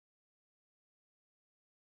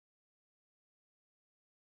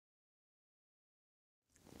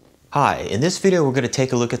Hi, in this video we're going to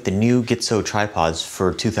take a look at the new Gitzo tripods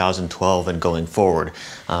for 2012 and going forward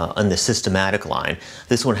on the systematic line.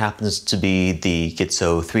 This one happens to be the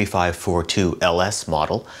Gitzo 3542 LS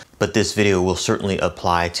model, but this video will certainly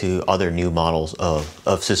apply to other new models of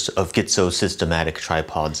Gitzo systematic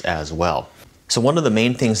tripods as well. So one of the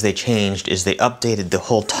main things they changed is they updated the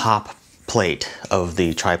whole top plate of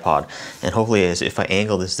the tripod, and hopefully if I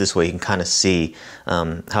angle this way you can kind of see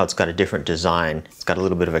how it's got a different design. It's got a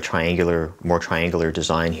little bit of a more triangular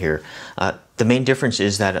design here. The main difference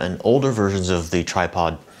is that in older versions of the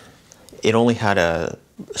tripod it only had a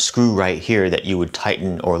screw right here that you would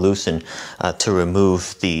tighten or loosen to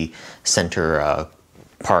remove the center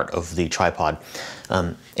part of the tripod.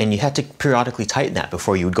 And you had to periodically tighten that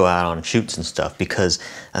before you would go out on shoots and stuff, because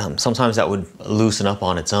sometimes that would loosen up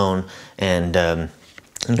on its own, and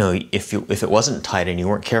you know, if it wasn't tight and you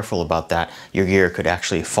weren't careful about that, your gear could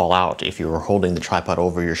actually fall out. If you were holding the tripod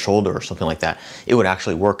over your shoulder or something like that, it would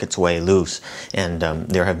actually work its way loose, and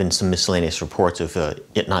there have been some miscellaneous reports of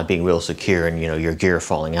it not being real secure and, you know, your gear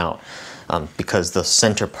falling out. Because the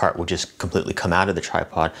center part would just completely come out of the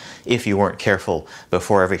tripod if you weren't careful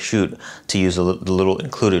before every shoot to use the little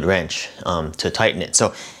included wrench to tighten it.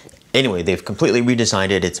 So anyway, they've completely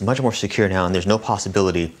redesigned it. It's much more secure now, and there's no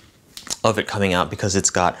possibility of it coming out because it's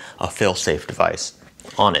got a fail-safe device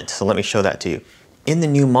on it. So let me show that to you. In the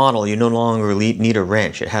new model, you no longer need a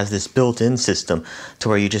wrench. It has this built-in system to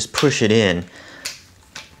where you just push it in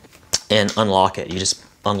and unlock it. You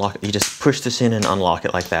just push this in and unlock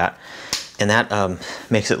it like that. And that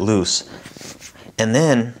makes it loose. And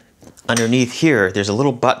then underneath here, there's a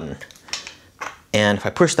little button. And if I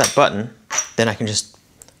push that button, then I can just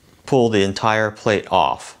pull the entire plate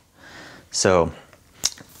off. So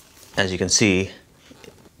as you can see,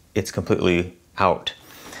 it's completely out.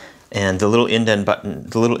 And the little indent button,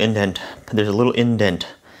 there's a little indent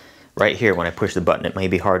right here when I push the button. It may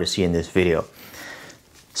be hard to see in this video.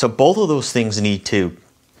 So both of those things need to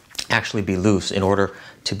actually be loose in order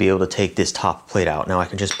to be able to take this top plate out. Now I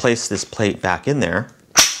can just place this plate back in there,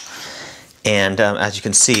 and as you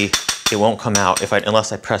can see, it won't come out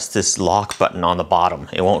unless I press this lock button on the bottom.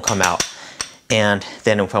 It won't come out. And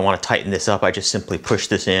then if I want to tighten this up, I just simply push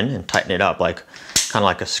this in and tighten it up, like kind of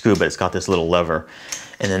like a screw, but it's got this little lever,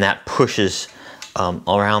 and then that pushes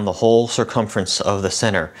around the whole circumference of the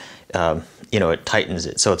center. You know, it tightens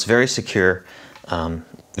it, so it's very secure.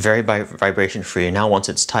 Very vibration free. And now once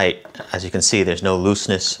it's tight, as you can see, there's no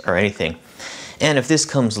looseness or anything. And if this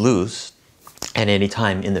comes loose at any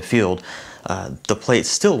time in the field, the plate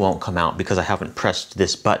still won't come out because I haven't pressed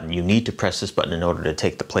this button. You need to press this button in order to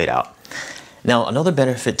take the plate out. Now another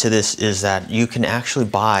benefit to this is that you can actually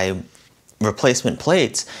buy replacement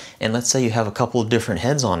plates, and let's say you have a couple of different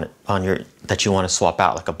heads on it that you want to swap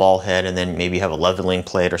out, like a ball head, and then maybe you have a leveling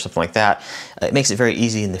plate or something like that. It makes it very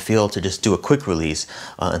easy in the field to just do a quick release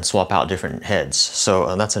and swap out different heads.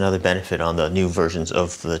 So that's another benefit on the new versions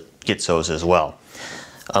of the Gitzos as well.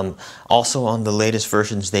 Also on the latest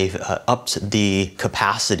versions, they've upped the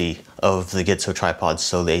capacity of the Gitzo tripods,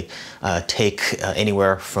 so they take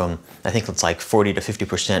anywhere from, I think it's like 40 to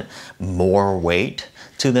 50% more weight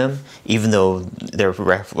to them, even though they're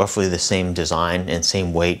roughly the same design and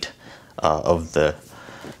same weight of the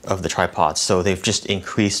tripods. So they've just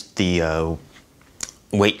increased the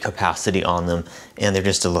weight capacity on them, and they're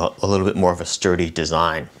just a little bit more of a sturdy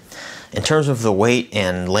design. In terms of the weight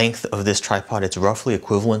and length of this tripod, it's roughly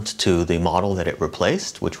equivalent to the model that it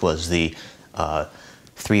replaced, which was the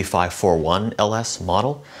 3541 LS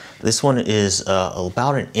model. This one is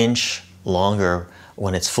about an inch longer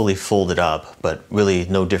when it's fully folded up, but really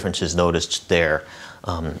no difference is noticed there.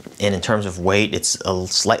 And in terms of weight, it's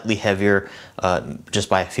slightly heavier, just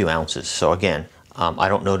by a few ounces. So again, I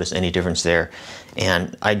don't notice any difference there.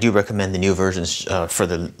 And I do recommend the new versions for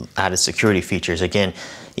the added security features. Again,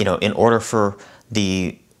 you know, in order for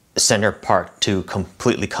the center part to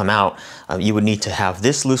completely come out, you would need to have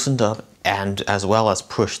this loosened up and as well as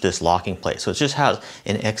push this locking plate. So it just has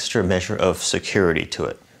an extra measure of security to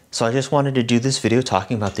it. So I just wanted to do this video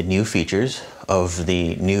talking about the new features of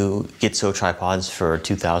the new Gitzo tripods for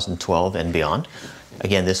 2012 and beyond.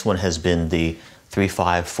 Again, this one has been the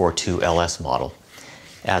 3542 LS model.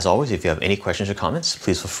 As always, if you have any questions or comments,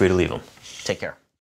 please feel free to leave them. Take care.